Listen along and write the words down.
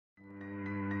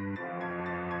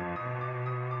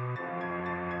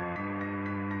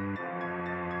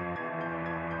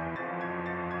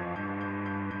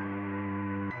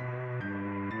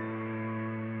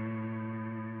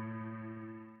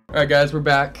Alright guys, we're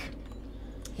back.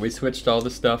 We switched all the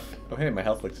stuff. Oh hey, my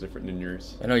health looks different than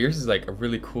yours. I know, yours is like a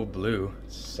really cool blue.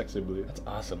 Sexy blue. That's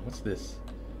awesome. What's this?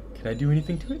 Can I do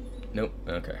anything to it? Nope.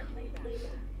 Okay.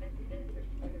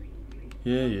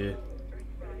 Yeah.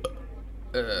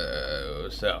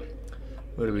 So,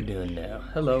 what are we doing now?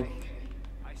 Hello.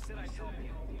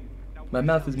 My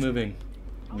mouth is moving.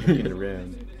 Moving it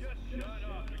around.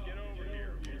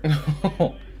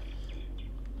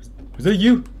 Was that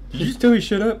you? Did you just tell me to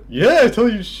shut up? Yeah, I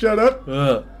told you to shut up.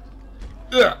 Oh,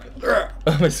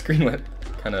 my screen went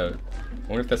kind of. I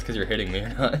wonder if that's because you're hitting me or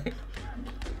not.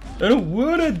 I don't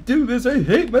want to do this. I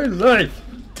hate my life.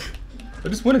 I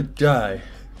just want to die.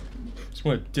 I just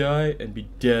want to die and be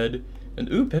dead. And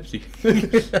ooh, Pepsi.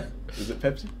 Is it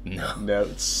Pepsi? No. No,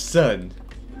 it's Sun.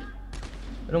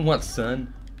 I don't want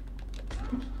sun.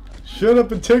 Shut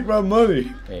up and take my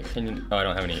money. Hey, can you? Oh, I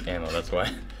don't have any ammo. That's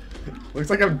why. Looks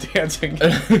like I'm dancing.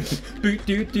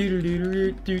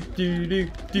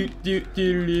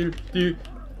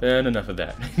 And enough of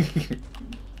that.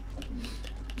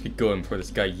 Keep going before this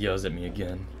guy yells at me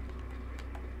again.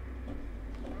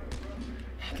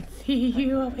 I can see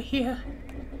you over here.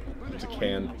 There's a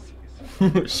can.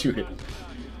 Shoot it.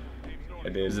 I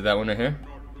did. Is it that one right here?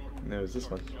 No, it's this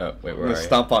one. Oh, wait, I'm where gonna are you?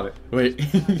 stomp on it. Wait.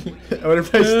 I wonder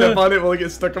if I step on it, will it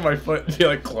get stuck on my foot and be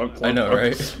like clunk, clunk? I know, clunk.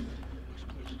 right?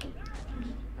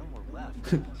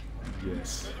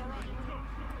 Yes.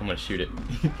 I'm gonna shoot it.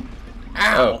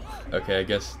 Ow! Oh, okay, I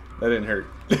guess. That didn't hurt.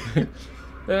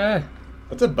 Ah,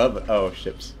 What's above it? Oh,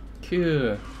 ships. cool.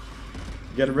 You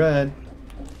gotta run.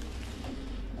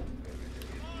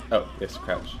 Oh, yes,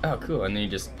 crouch. Oh, cool. And then you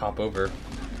just pop over.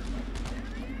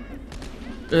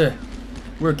 Ugh.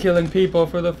 We're killing people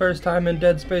for the first time in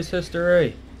Dead Space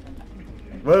history.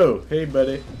 Whoa, hey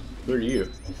buddy. Who are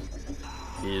you?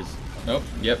 He's... Oh,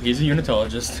 yep, he's a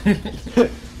unitologist.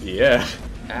 Yeah.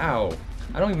 Ow.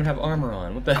 I don't even have armor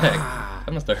on. What the heck?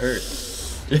 That must have hurt.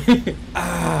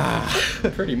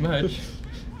 Pretty much.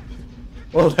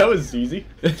 Well, that was easy.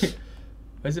 Why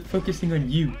is it focusing on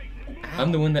you?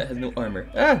 I'm the one that has no armor.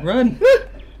 Ah, run!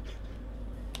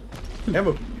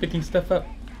 Ammo. Picking stuff up.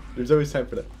 There's always time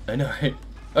for that. I know, right?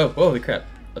 Oh, holy crap.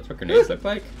 That's what grenades look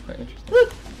like? Oh, interesting.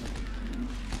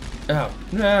 Ow.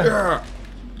 Ah.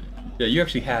 Yeah, you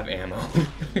actually have ammo.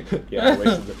 Yeah, I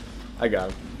wasted it. I got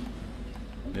him.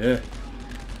 Yeah.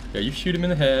 Yeah, you shoot him in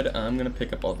the head. I'm gonna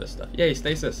pick up all this stuff. Yay,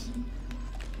 stasis.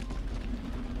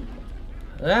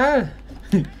 Ah!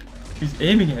 He's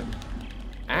aiming at me.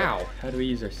 Ow! How do we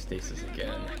use our stasis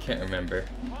again? I can't remember.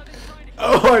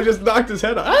 Oh, I just knocked his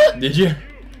head off. Ah! Did you?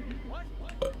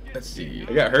 Let's see.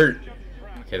 I got hurt.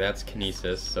 Okay, that's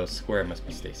kinesis, so square must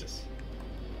be stasis.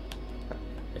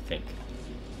 I think.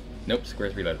 Nope,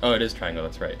 square's reload. Oh, it is triangle,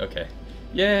 that's right. Okay.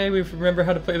 Yay, we remember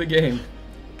how to play the game.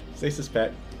 Stasis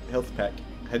pack. Health pack.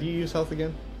 How do you use health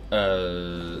again?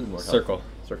 More Circle.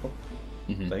 Health. Circle?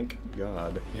 Mm-hmm. Thank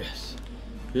God. Yes.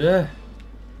 Yeah.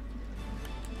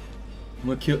 I'm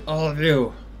gonna kill all of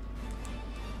you.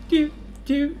 Do.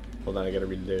 Hold on, I gotta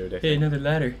reload. I Hey, think. another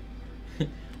ladder.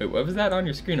 Wait, what was that on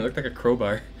your screen? It looked like a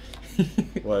crowbar.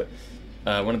 What?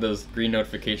 One of those green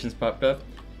notifications popped up.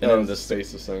 And Oh, then the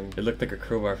stasis thing. it looked like a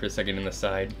crowbar for a second in the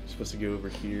side. You're supposed to go over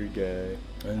here, guy.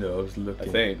 I know, I was looking.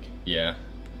 I think. Yeah.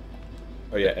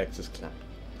 Oh yeah, X is climb.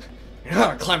 You're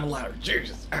not climb a ladder,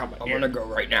 Jesus! Ow, my I ear. wanna go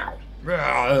right now.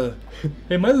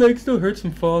 Hey, my leg still hurts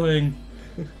from falling.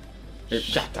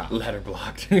 Shut up. Ladder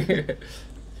blocked.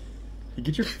 You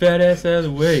get your fat ass out of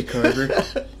the way, Carver.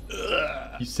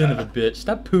 You son of a bitch.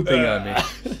 Stop pooping on me.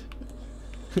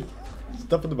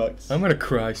 Stuff in the box. I'm gonna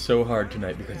cry so hard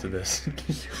tonight because of this.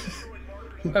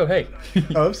 Oh, hey.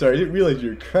 Oh, I'm sorry. I didn't realize you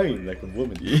were crying like a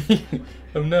woman.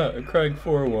 I'm not. I'm crying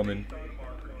for a woman.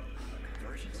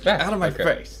 Ah, Out of my okay.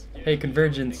 face. Hey,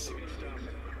 convergence.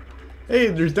 Hey,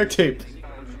 there's duct tape.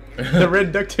 The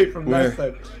red duct tape from Where? last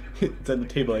time. It's on the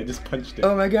table. I just punched it.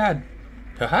 Oh my god.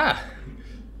 Haha.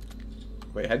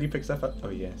 Wait, how do you pick stuff up? Oh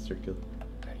yeah, circle.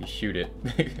 You shoot it.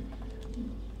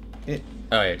 It.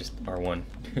 Oh yeah, just R1.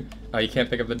 Oh, you can't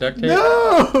pick up the duct tape?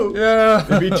 No! Yeah.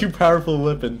 It'd be too powerful a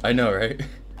weapon. I know, right?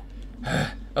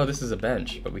 Oh, this is a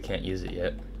bench, but we can't use it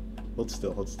yet. Hold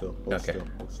still, hold still, hold Okay. still,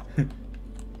 hold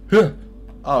still.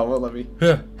 Oh, it won't let me.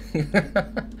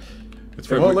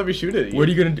 It's It won't let me shoot it. What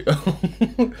are you gonna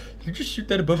do? You just shoot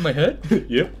that above my head?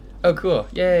 Yep. Oh, cool.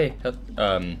 Yay. Health,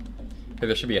 hey,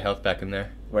 there should be a health pack in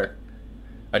there. Where?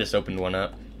 I just opened one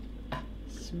up.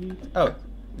 Sweet. Oh,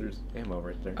 there's ammo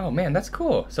right there. Oh man, that's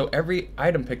cool. So every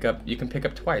item pickup, you can pick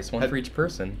up twice, one for each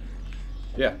person.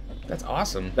 Yeah. That's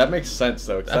awesome. That makes sense,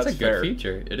 though. That's a good fair.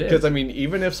 feature. It is. Because, I mean,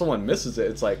 even if someone misses it,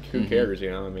 it's like, who cares,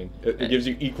 you know? I mean, it gives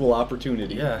you equal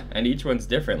opportunity. Yeah, and each one's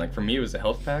different. Like, for me, it was a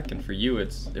health pack, and for you, it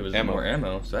was ammo. More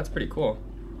ammo. So that's pretty cool.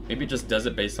 Maybe it just does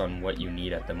it based on what you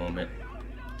need at the moment.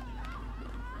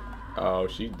 Oh,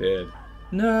 she did.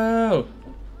 No!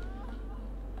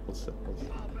 Let's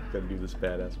gotta do this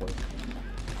badass one.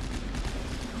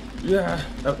 Yeah.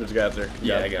 Oh, there's a guy up there.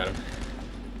 Yeah, I got him.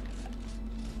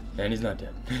 And he's not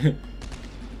dead.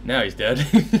 Now he's dead.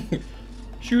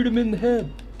 Shoot him in the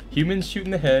head. Humans shoot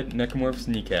in the head, necromorphs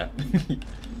kneecap.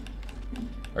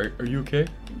 Are you okay?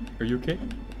 Are you okay?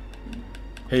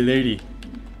 Hey, lady.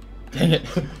 Dang it.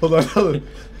 Hold on.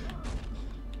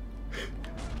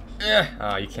 Yeah.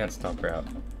 Oh, you can't stomp her out.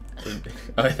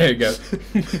 Oh, there you go.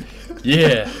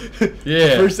 Yeah.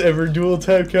 Yeah. First ever dual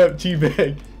time cap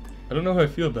teabag. I don't know how I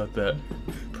feel about that.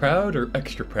 Proud or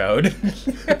extra proud?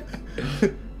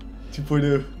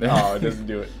 2.0. Oh, it doesn't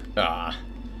do it. Ah,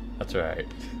 that's right.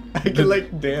 I can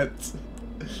like dance.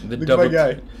 Look at my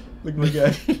guy. Look at my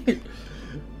guy.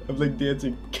 I'm like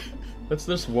dancing. Let's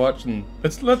just watch and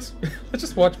let's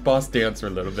just watch Boss dance for a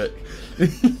little bit.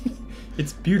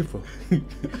 It's beautiful.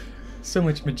 So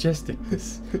much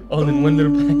majesticness, all in one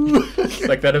little package.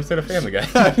 Like that episode of Family Guy.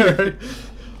 That's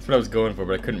what I was going for,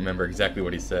 but I couldn't remember exactly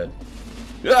what he said.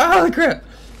 Ah, crap!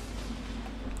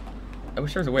 I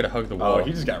wish there was a way to hug the wall. Oh,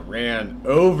 he just got ran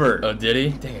over. Oh, did he?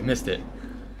 Dang, I missed it.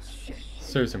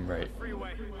 Serves him right.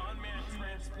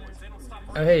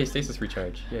 Oh, hey, stasis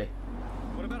recharge. Yay.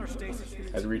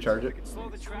 Had to recharge it?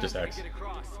 Just X.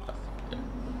 Oh, yeah.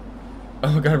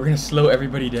 Oh god, we're gonna slow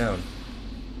everybody down.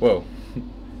 Whoa.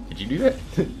 Did you do that?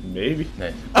 Maybe.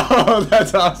 Nice. Oh,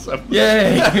 that's awesome.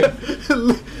 Yay!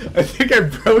 I think I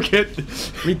broke it.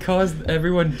 We caused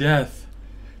everyone death.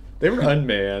 They were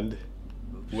unmanned.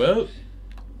 Well,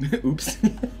 oops.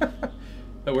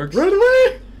 That works. Run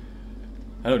away!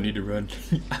 I don't need to run.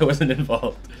 I wasn't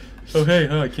involved. Oh, hey,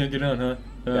 I can't get on, huh?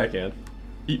 Yeah, I can.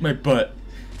 Eat my butt.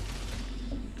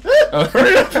 Oh,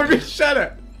 hurry up for me, shut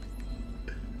up!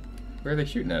 Where are they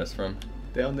shooting at us from?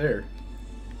 Down there.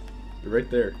 You're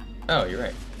right there. Oh, you're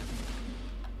right.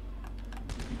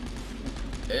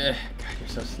 God, you're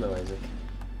so slow, Isaac.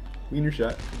 Wiener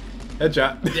shot.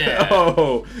 Headshot. Yeah.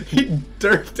 Oh, he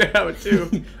derped out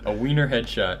too. A wiener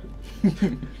headshot.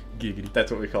 Giggity.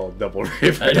 That's what we call a double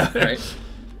rape. I know, right?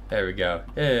 There we go.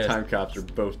 Yeah. Timecops are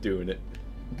both doing it.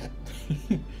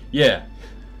 Yeah.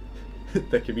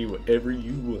 That can be whatever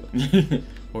you want.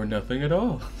 Or nothing at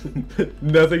all.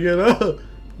 Nothing at all.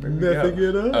 Nothing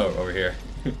at all. Oh, over here.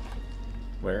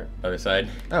 Where? Other side.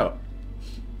 Oh.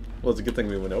 Well, it's a good thing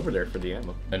we went over there for the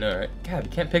ammo. I know, right? God, you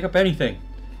can't pick up anything.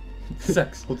 It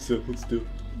sucks. Hold still, hold still.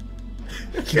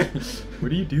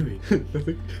 What are you doing?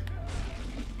 Nothing.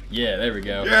 Yeah, there we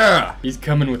go. Yeah! He's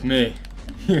coming with me.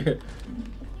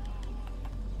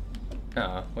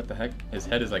 Oh, what the heck? His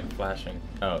head is like flashing.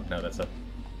 Oh, no, that's a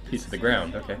piece of the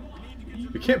ground. Okay.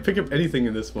 We can't pick up anything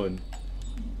in this one.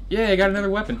 Yeah, I got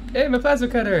another weapon. Hey, my plasma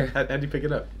cutter! How'd you pick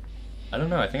it up? I don't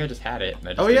know. I think I just had it. And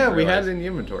I just Oh yeah, didn't we had realize. it in the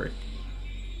inventory.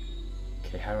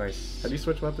 Okay, how do I... How do you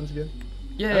switch weapons again?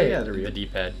 Yeah, Oh, yeah, there we go. the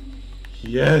D-pad.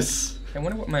 Yes! I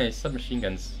wonder what my submachine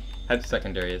gun's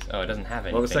secondary is. Oh, it doesn't have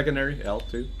anything. What was secondary?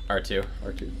 L2? R2.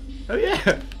 R2. Oh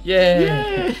yeah!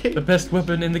 Yay! Yay! The best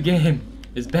weapon in the game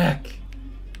is back.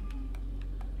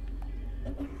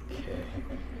 Okay.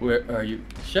 Where are you?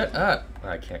 Shut up! Oh,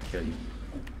 I can't kill you.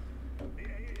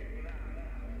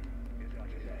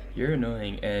 You're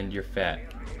annoying and you're fat.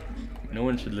 No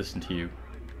one should listen to you.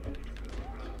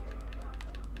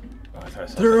 Oh, I thought I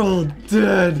saw They're something. all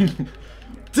dead!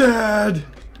 Dead!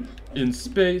 In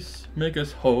space, make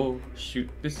us whole. Shoot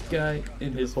this guy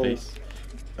in his Whole. face.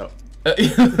 Oh.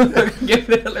 Give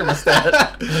the Hitler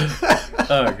mustache.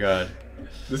 Oh god.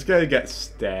 This guy got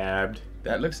stabbed.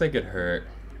 That looks like it hurt.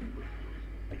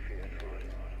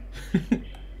 Oh,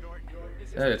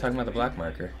 they're talking about the black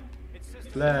marker.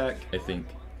 Black. I think.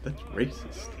 That's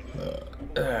racist.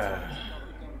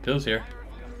 Pill's here.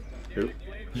 Who?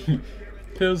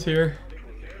 Pill's here.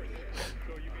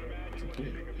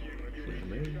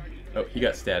 Oh, he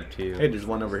got stabbed too. Hey, there's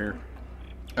one over here.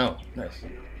 Oh, nice.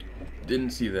 Didn't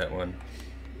see that one.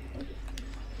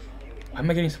 Why am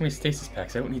I getting so many stasis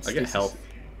packs? I don't need I stasis. get health.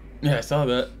 Yeah, I saw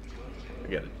that. I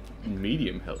got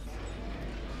medium health.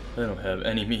 I don't have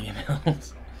any medium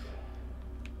health.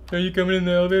 Are you coming in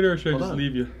the elevator or should Hold I just on.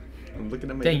 leave you? I'm looking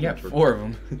at my Dang, you got inventory. 4 of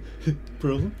them.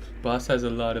 Problem? Boss has a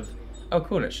lot of... Oh,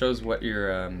 cool, and it shows what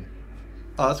your,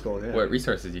 Oh, that's cool, yeah. what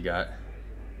resources you got.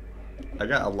 I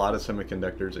got a lot of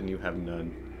semiconductors and you have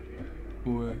none.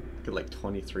 What? I got like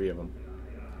 23 of them.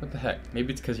 What the heck?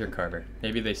 Maybe it's because you're a carver.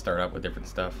 Maybe they start out with different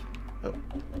stuff. Oh,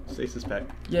 stasis pack.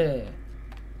 Yeah.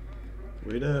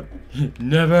 Wait up.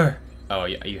 Never. Oh,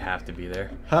 yeah, you have to be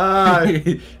there. Hi.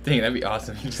 Dang, that'd be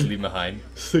awesome. You just leave behind.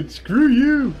 It's like, screw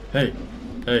you. Hey.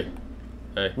 Hey.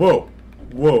 Hey. Whoa.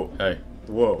 Whoa. Hey.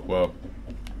 Whoa. Whoa.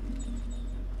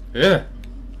 Yeah.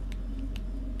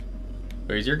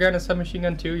 Wait, is your gun a submachine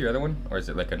gun too, your other one? Or is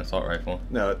it like an assault rifle?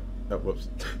 No. Oh, whoops.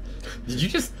 Did you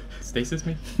just stasis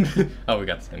me? Oh, we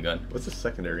got the same gun. What's the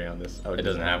secondary on this? Oh, It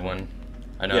doesn't have one.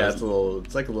 I know. Yeah,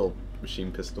 it's like a little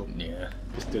machine pistol. Yeah.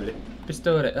 Pistol.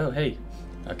 Pistol. Oh, hey.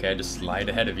 Okay, I just slide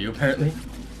ahead of you, apparently.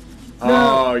 Oh,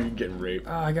 No. you're getting raped.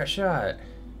 Oh, I got shot.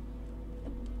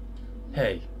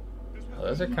 Hey. Oh,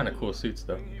 those are kind of cool suits,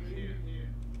 though.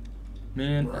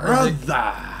 Man,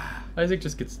 Isaac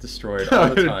just gets destroyed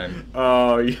all the time.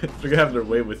 Oh, they're gonna have their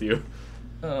way with you.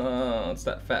 Oh, it's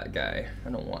that fat guy. I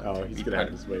don't want Oh, to he's be gonna part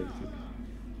have of- his way with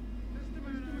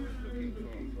you.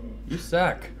 You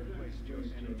suck.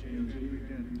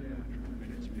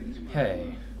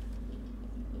 Hey.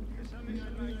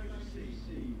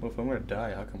 Well, if I'm gonna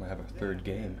die, how come I have a third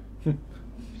game?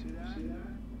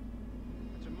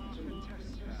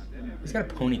 He's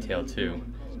got a ponytail too.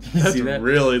 You That's see that?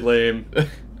 really lame.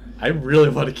 I really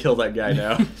want to kill that guy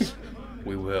now.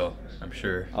 We will, I'm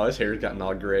sure. Oh, his hair's gotten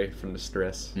all gray from the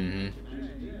stress.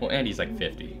 Mm-hmm. Well, Andy's like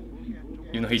 50.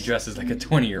 Even though he dresses like a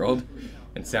 20-year-old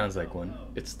and sounds like one.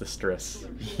 It's the stress.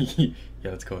 Yeah,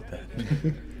 let's go with that.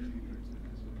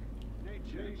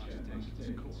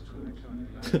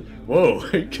 Whoa,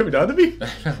 are you coming down to me?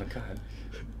 Oh, God.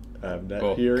 I'm not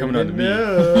Well, hearing coming on to me.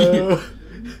 no.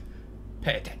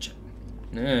 Pay attention.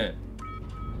 Yeah.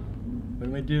 What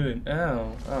am I doing?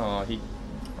 Oh,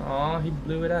 he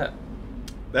blew it up.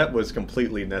 That was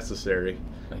completely necessary.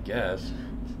 I guess.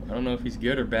 I don't know if he's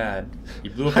good or bad. He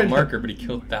blew up I a know. marker, but he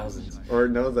killed thousands. Or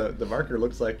no, the marker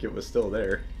looks like it was still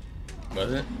there.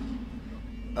 Was it?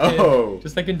 Oh! Yeah,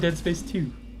 just like in Dead Space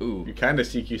 2. Ooh. You kind of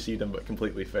CQC'd them, but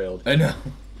completely failed. I know.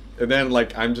 And then,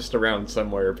 like, I'm just around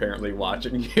somewhere apparently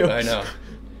watching you. I know.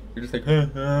 You're just like, huh,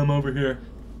 I'm over here.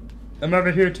 I'm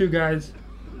over here too, guys.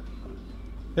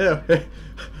 Yeah.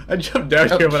 I jumped down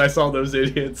here when I saw those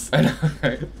idiots. I know,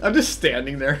 right? I'm just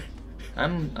standing there.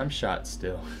 I'm shot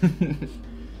still.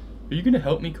 Are you gonna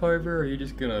help me, Carver, or are you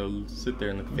just gonna sit there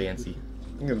and look fancy?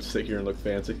 I'm gonna sit here and look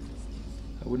fancy.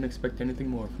 I wouldn't expect anything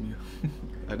more from you.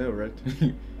 I know, right?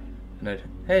 And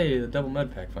hey, the double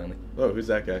med pack finally. Oh, who's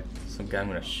that guy? Some guy I'm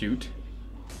gonna shoot.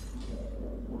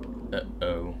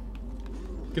 Uh-oh.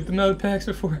 Get the med packs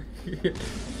before.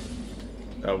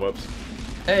 Oh, whoops.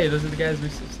 Hey, those are the guys we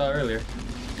saw earlier.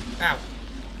 Ow.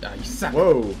 Ah, you suck.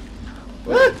 Whoa.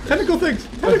 What? Tentacle things!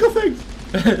 Tentacle things!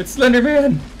 It's Slender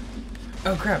Man!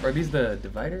 Oh crap, are these the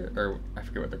divider? Or I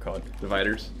forget what they're called.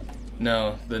 Dividers.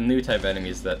 No, the new type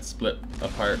enemies that split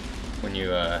apart when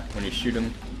you shoot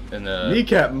them in the...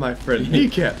 Kneecap, my friend.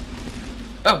 Kneecap!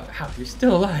 Oh, ow, you're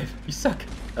still alive. You suck.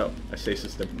 Oh, I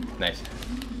stasis him. Nice.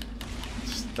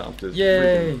 Stomped his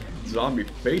Yay! freaking zombie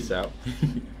face out.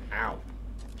 Ow.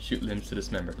 Shoot limbs to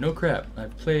dismember. No crap.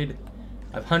 I've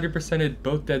 100%ed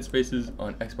both Dead Spaces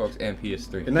on Xbox and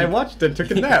PS3. And I watched and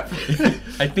took a nap.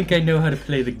 I think I know how to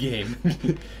play the game.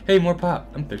 Hey, more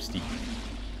pop. I'm thirsty.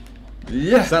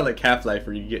 Yeah. It's not like Half-Life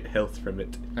where you get health from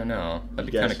it. I know.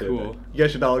 That'd be You kind guys of cool. You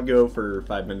guys should all go for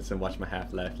 5 minutes and watch my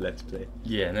Half-Life Let's Play.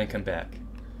 Yeah, and then come back.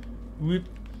 Whoop.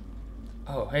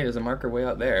 Oh, hey, there's a marker way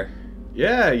out there.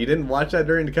 Yeah, you didn't watch that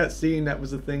during the cutscene. That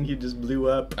was the thing he just blew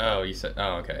up. Oh, you said...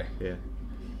 Oh, okay. Yeah.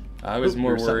 I was Oop,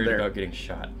 more there's something worried there. about getting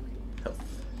shot. Health.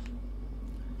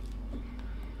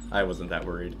 I wasn't that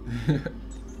worried.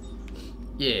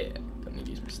 Yeah. Don't need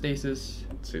to use my stasis.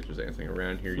 Let's see if there's anything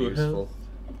around here Full useful. health.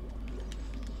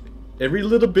 Every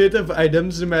little bit of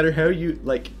items, no matter how you,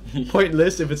 like,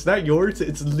 pointless, if it's not yours,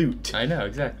 it's loot. I know,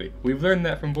 exactly. We've learned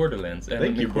that from Borderlands. And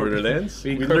Thank you, Borderlands.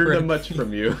 We incorporate- learned much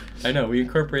from you. I know, we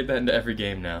incorporate that into every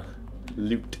game now.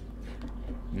 Loot.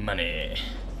 Money.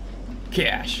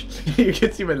 Cash. You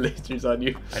can see my lasers on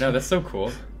you. I know, that's so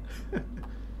cool.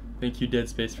 Thank you, Dead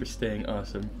Space, for staying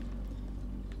awesome.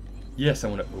 Yes, I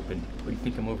want to open. What do you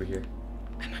think I'm over here?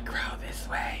 I'm gonna grow this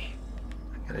way.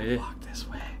 I'm gonna walk this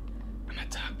way. I'm gonna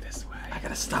talk this way. I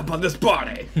gotta stomp on this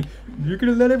body. You're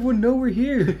gonna let everyone know we're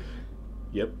here.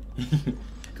 Yep.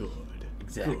 Good.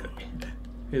 Exactly. Good.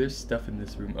 Hey, there's stuff in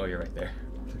this room. Oh, you're right there.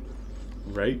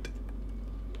 Right?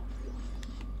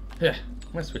 Yeah,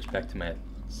 I'm gonna switch back to my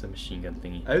submachine gun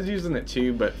thingy. I was using it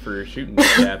too, but for shooting the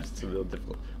stabs, it's a little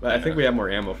difficult. But I think we have more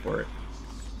ammo for it.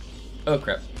 Oh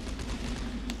crap.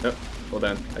 Nope. Hold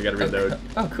on. I gotta reload.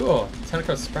 Oh cool.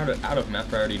 Timecops sprouted out of him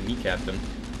after I already kneecapped him.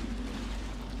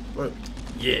 Whoa.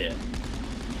 Yeah.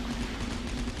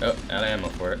 Oh, out of ammo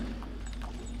for it.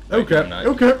 Oh crap! Not.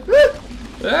 Oh crap!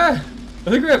 Ah!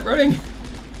 Look at grip, running!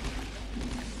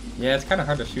 Yeah, it's kind of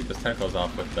hard to shoot those tentacles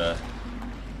off with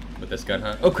this gun,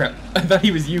 huh? Oh crap! I thought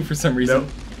he was you for some reason. Nope.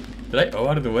 Did I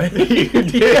out of the way? You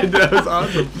did! That was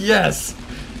awesome! Yes!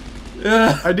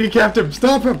 I decapped him!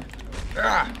 Stop him!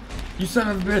 Ah! You son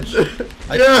of a bitch!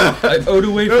 Yeah! I owed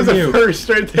away that from was you. a first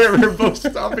right there. We're both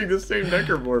stopping the same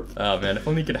necromorph. Oh man, if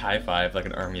only you could high five like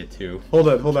an army of two. Hold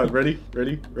on. Ready?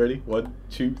 1,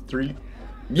 2, 3.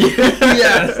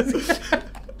 Yes!